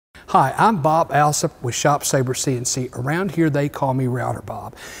Hi, I'm Bob Alsop with ShopSabre CNC. Around here they call me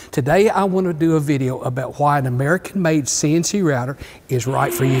Routerbob. Today I want to do a video about why an American-made CNC router is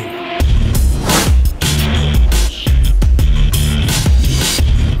right for you.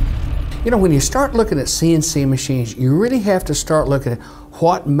 You know, when you start looking at CNC machines, you really have to start looking at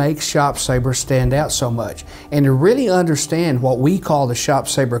what makes ShopSabre stand out so much. And to really understand what we call the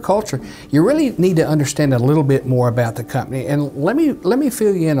ShopSabre culture, you really need to understand a little bit more about the company. And let me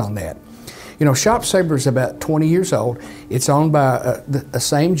fill you in on that. You know, ShopSabre is about 20 years old. It's owned by the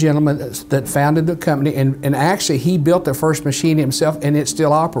same gentleman that founded the company, and actually he built the first machine himself, and it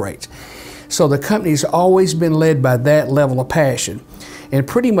still operates. So the company's always been led by that level of passion. And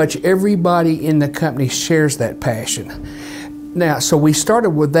pretty much everybody in the company shares that passion. Now, so we started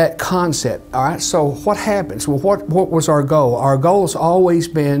with that concept. All right, so what happens? Well, what was our goal? Our goal has always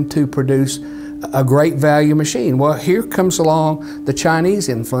been to produce a great value machine. Well, here comes along the Chinese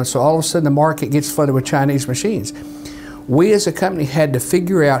influence, so all of a sudden the market gets flooded with Chinese machines. We as a company had to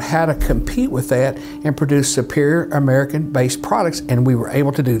figure out how to compete with that and produce superior American-based products, and we were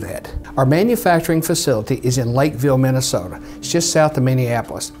able to do that. Our manufacturing facility is in Lakeville, Minnesota. It's just south of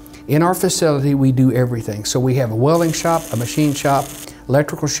Minneapolis. In our facility, we do everything. So we have a welding shop, a machine shop,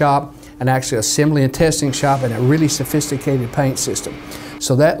 electrical shop, and actually assembly and testing shop, and a really sophisticated paint system.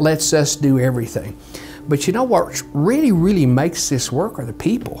 So that lets us do everything. But you know what really makes this work are the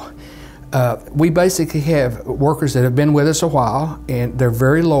people. We basically have workers that have been with us a while, and they're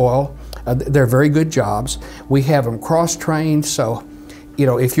very loyal. They're very good jobs. We have them cross-trained, so you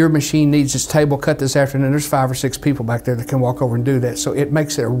know, if your machine needs its table cut this afternoon, there's 5 or 6 people back there that can walk over and do that. So it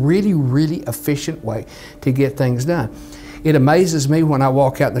makes it a really efficient way to get things done. It amazes me when I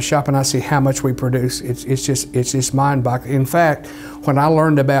walk out in the shop and I see how much we produce. It's just mind-boggling. In fact, when I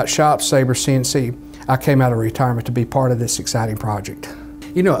learned about ShopSabre CNC, I came out of retirement to be part of this exciting project.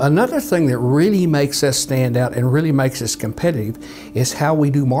 You know, another thing that really makes us stand out and really makes us competitive is how we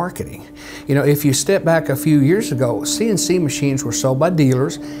do marketing. You know, if you step back a few years ago, CNC machines were sold by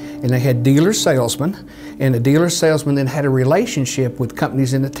dealers, and they had dealer salesmen, and the dealer salesman then had a relationship with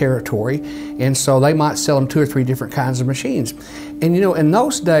companies in the territory, and so they might sell them 2 or 3 different kinds of machines. And you know, in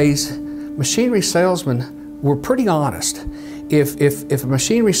those days, machinery salesmen were pretty honest. If a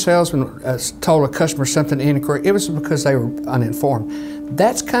machinery salesman told a customer something incorrect, it was because they were uninformed.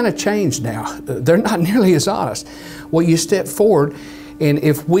 That's kind of changed now. They're not nearly as honest. Well, you step forward, and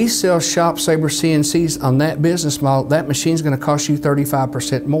if we sell ShopSabre CNCs on that business model, that machine's going to cost you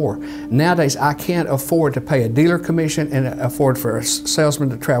 35% more. Nowadays, I can't afford to pay a dealer commission and afford for a salesman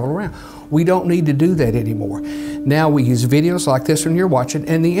to travel around. We don't need to do that anymore. Now we use videos like this one you're watching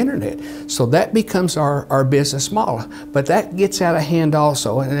and the internet. So that becomes our business model. But that gets out of hand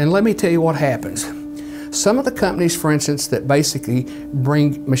also. And let me tell you what happens. Some of the companies, for instance, that basically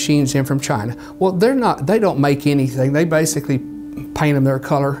bring machines in from China, well, they don't make anything. They basically paint them their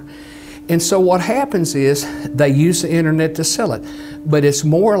color. And so what happens is they use the internet to sell it. But it's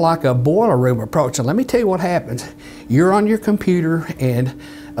more like a boiler room approach. And let me tell you what happens. You're on your computer and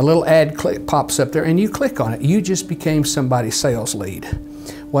a little ad pops up there and you click on it. You just became somebody's sales lead.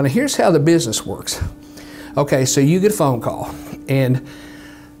 Well, now here's how the business works. Okay, so you get a phone call and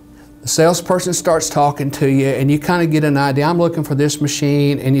the salesperson starts talking to you, and you kind of get an idea. I'm looking for this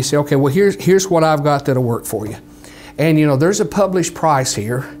machine, and you say, okay, well, here's what I've got that'll work for you. And you know, there's a published price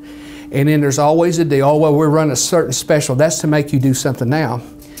here, and then there's always a deal. Oh, well, we're running a certain special. That's to make you do something now.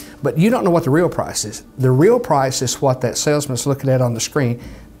 But you don't know what the real price is. The real price is what that salesman's looking at on the screen.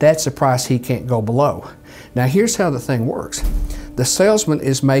 That's the price he can't go below. Now, here's how the thing works. The salesman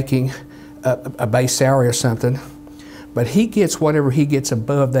is making a base salary or something, but he gets whatever he gets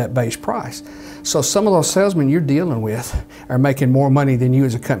above that base price. So some of those salesmen you're dealing with are making more money than you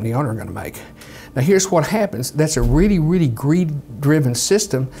as a company owner are going to make. Now here's what happens. That's a really greed-driven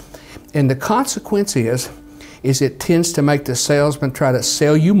system, and the consequence is it tends to make the salesman try to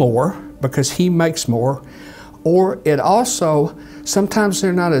sell you more because he makes more, or it also, sometimes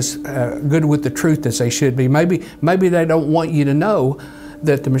they're not as good with the truth as they should be. Maybe they don't want you to know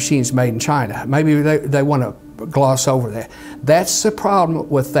that the machine's made in China. Maybe they want to gloss over that. That's the problem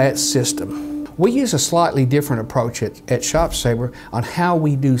with that system. We use a slightly different approach at ShopSabre on how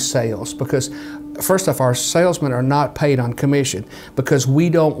we do sales, because first off, our salesmen are not paid on commission because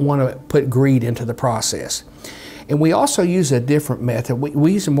we don't want to put greed into the process. And we also use a different method.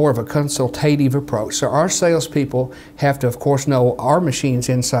 We use more of a consultative approach. So our salespeople have to, of course, know our machines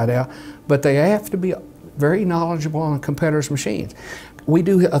inside out, but they have to be very knowledgeable on competitors' machines. we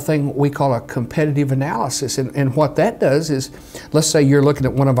do a thing we call a competitive analysis, and what that does is, let's say you're looking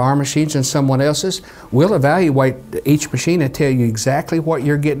at one of our machines and someone else's, we'll evaluate each machine and tell you exactly what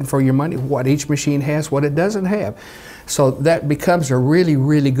you're getting for your money, what each machine has, what it doesn't have. So that becomes a really,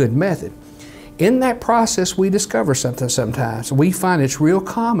 really good method. In that process, we discover something sometimes. We find it's real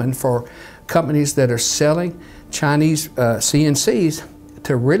common for companies that are selling Chinese CNCs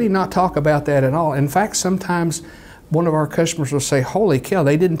to really not talk about that at all. In fact, sometimes one of our customers will say, holy cow,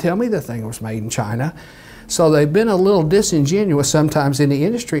 they didn't tell me the thing was made in China. So they've been a little disingenuous sometimes in the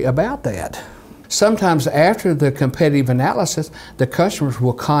industry about that. Sometimes after the competitive analysis, the customers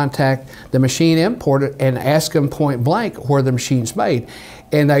will contact the machine importer and ask them point blank where the machine's made.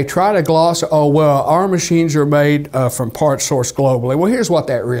 And they try to gloss, oh, well, our machines are made from parts sourced globally. Well, here's what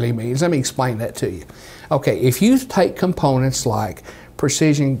that really means. Let me explain that to you. Okay, if you take components like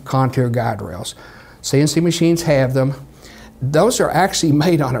precision contour guide rails, CNC machines have them. Those are actually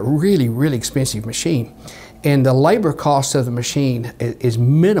made on a really, really expensive machine. And the labor cost of the machine is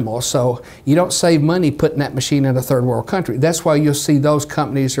minimal, so you don't save money putting that machine in a third world country. That's why you'll see those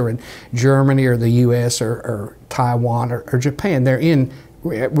companies are in Germany or the US or Taiwan or Japan. They're in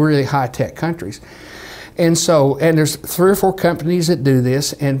really high-tech countries. And so, and there's 3 or 4 companies that do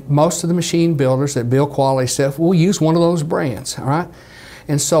this, and most of the machine builders that build quality stuff will use one of those brands, all right?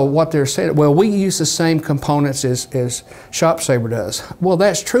 And so what they're saying, well, we use the same components as ShopSabre does. Well,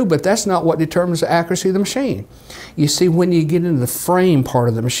 that's true, but that's not what determines the accuracy of the machine. You see, when you get into the frame part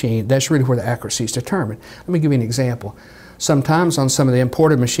of the machine, that's really where the accuracy is determined. Let me give you an example. Sometimes on some of the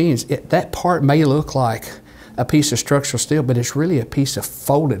imported machines, that part may look like a piece of structural steel, but it's really a piece of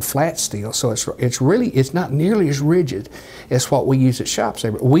folded flat steel. So it's not nearly as rigid as what we use at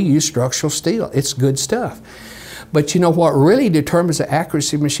ShopSabre. We use structural steel. It's good stuff. But you know what really determines the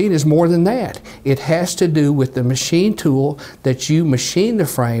accuracy of the machine is more than that. It has to do with the machine tool that you machine the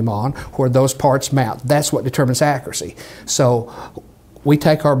frame on where those parts mount. That's what determines accuracy. So we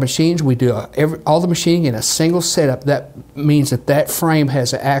take our machines, we do all the machining in a single setup. That means that that frame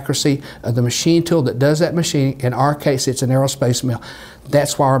has the accuracy of the machine tool that does that machining. In our case, it's an aerospace mill.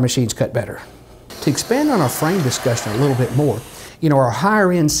 That's why our machines cut better. To expand on our frame discussion a little bit more, you know, our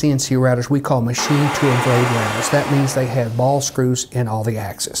higher-end CNC routers we call machine to engraved routers. That means they have ball screws in all the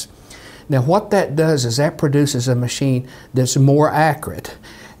axes. Now what that does is that produces a machine that's more accurate,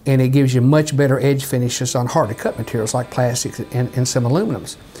 and it gives you much better edge finishes on hard to cut materials like plastics and some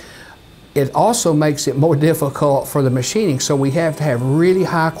aluminums. It also makes it more difficult for the machining, so we have to have really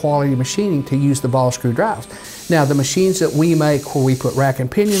high quality machining to use the ball screw drives. Now the machines that we make where we put rack and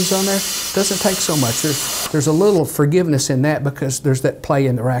pinions on there doesn't take so much. There's a little forgiveness in that because there's that play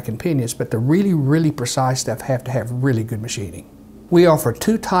in the rack and pinions, but the really, really precise stuff have to have really good machining. We offer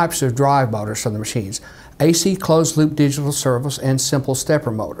 2 types of drive motors for the machines: AC closed-loop digital servos and simple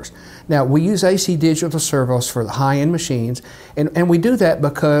stepper motors. Now we use AC digital servos for the high-end machines, and we do that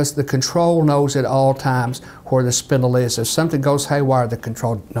because the control knows at all times where the spindle is. If something goes haywire, the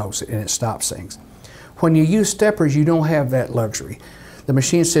control knows it and it stops things. When you use steppers, you don't have that luxury. The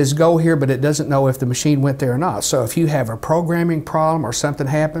machine says go here, but it doesn't know if the machine went there or not. So if you have a programming problem or something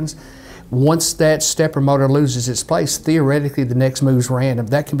happens, once that stepper motor loses its place, theoretically the next move's random.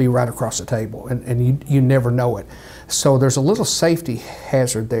 That can be right across the table, and you never know it. So there's a little safety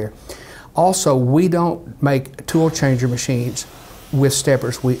hazard there. Also, we don't make tool changer machines with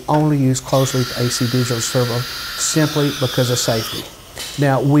steppers. We only use closed-loop AC digital servo simply because of safety.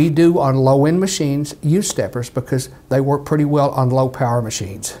 Now, we do on low-end machines use steppers because they work pretty well on low-power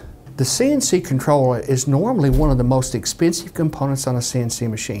machines. The CNC controller is normally one of the most expensive components on a CNC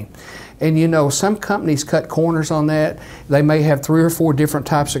machine. And you know, some companies cut corners on that. They may have 3 or 4 different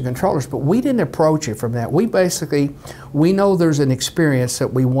types of controllers, but we didn't approach it from that. We know there's an experience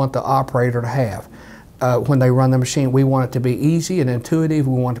that we want the operator to have. When they run the machine, we want it to be easy and intuitive.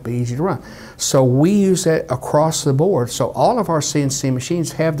 We want it to be easy to run. So we use that across the board. So all of our CNC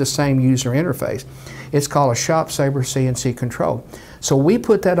machines have the same user interface. It's called a ShopSabre Cnc Control. So we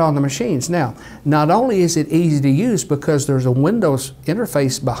put that on the machines. Now, not only is it easy to use because there's a Windows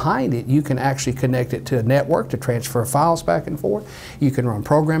interface behind it, you can actually connect it to a network to transfer files back and forth. You can run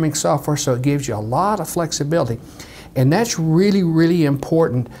programming software, so it gives you a lot of flexibility. And that's really, really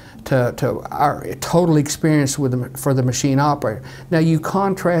important to our total experience with for the machine operator. Now you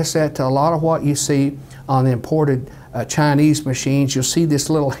contrast that to a lot of what you see on the imported Chinese machines. You'll see this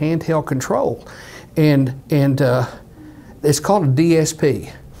little handheld control, and it's called a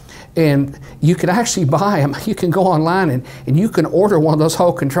DSP. And you can actually buy them. You can go online and you can order one of those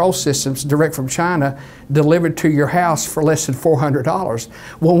whole control systems direct from China, delivered to your house for less than $400.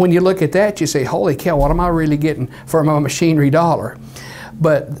 Well, when you look at that, you say, holy cow, what am I really getting for my machinery dollar?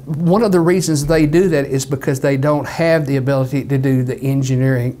 But one of the reasons they do that is because they don't have the ability to do the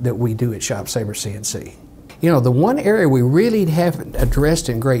engineering that we do at ShopSabre CNC. You know, the one area we really haven't addressed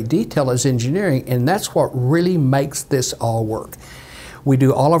in great detail is engineering, and that's what really makes this all work. We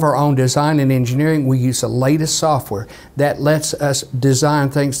do all of our own design and engineering. We use the latest software that lets us design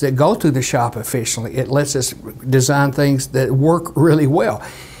things that go through the shop efficiently. It lets us design things that work really well.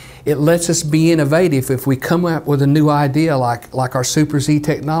 It lets us be innovative. If we come up with a new idea like our Super Z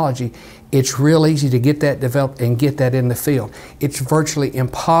technology, it's real easy to get that developed and get that in the field. It's virtually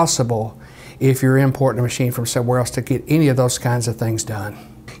impossible if you're importing a machine from somewhere else to get any of those kinds of things done.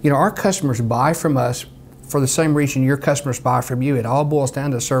 You know, our customers buy from us for the same reason your customers buy from you. It all boils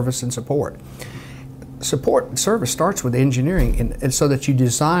down to service and support. Support and service starts with engineering, and so that you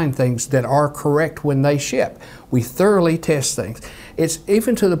design things that are correct when they ship. We thoroughly test things. It's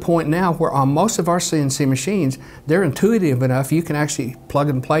even to the point now where on most of our CNC machines, they're intuitive enough you can actually plug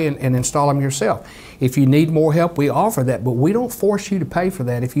and play and install them yourself. If you need more help, we offer that, but we don't force you to pay for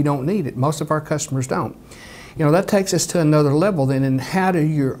that if you don't need it. Most of our customers don't. You know, that takes us to another level then, and how do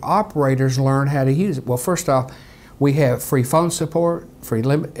your operators learn how to use it? Well, first off, we have free phone support, free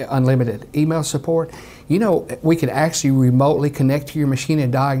unlimited email support. You know, we can actually remotely connect to your machine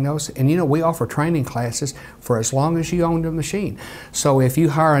and diagnose. And you know, we offer training classes for as long as you own the machine. So if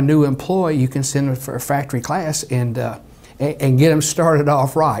you hire a new employee, you can send them for a factory class and get them started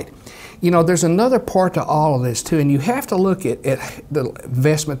off right. You know, there's another part to all of this too, and you have to look at the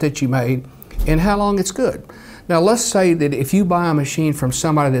investment that you made and how long it's good. Now let's say that if you buy a machine from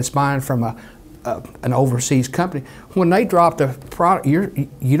somebody that's buying from an overseas company, when they drop the product,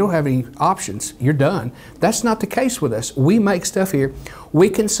 you don't have any options. You're done. That's not the case with us. We make stuff here. We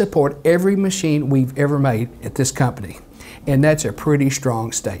can support every machine we've ever made at this company, and that's a pretty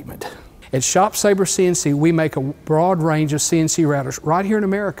strong statement. At ShopSabre CNC, we make a broad range of CNC routers right here in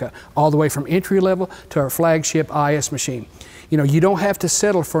America, all the way from entry level to our flagship IS machine. You know, you don't have to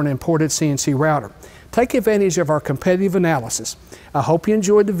settle for an imported CNC router. Take advantage of our competitive analysis. I hope you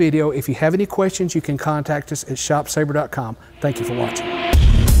enjoyed the video. If you have any questions, you can contact us at shopsabre.com. Thank you for watching.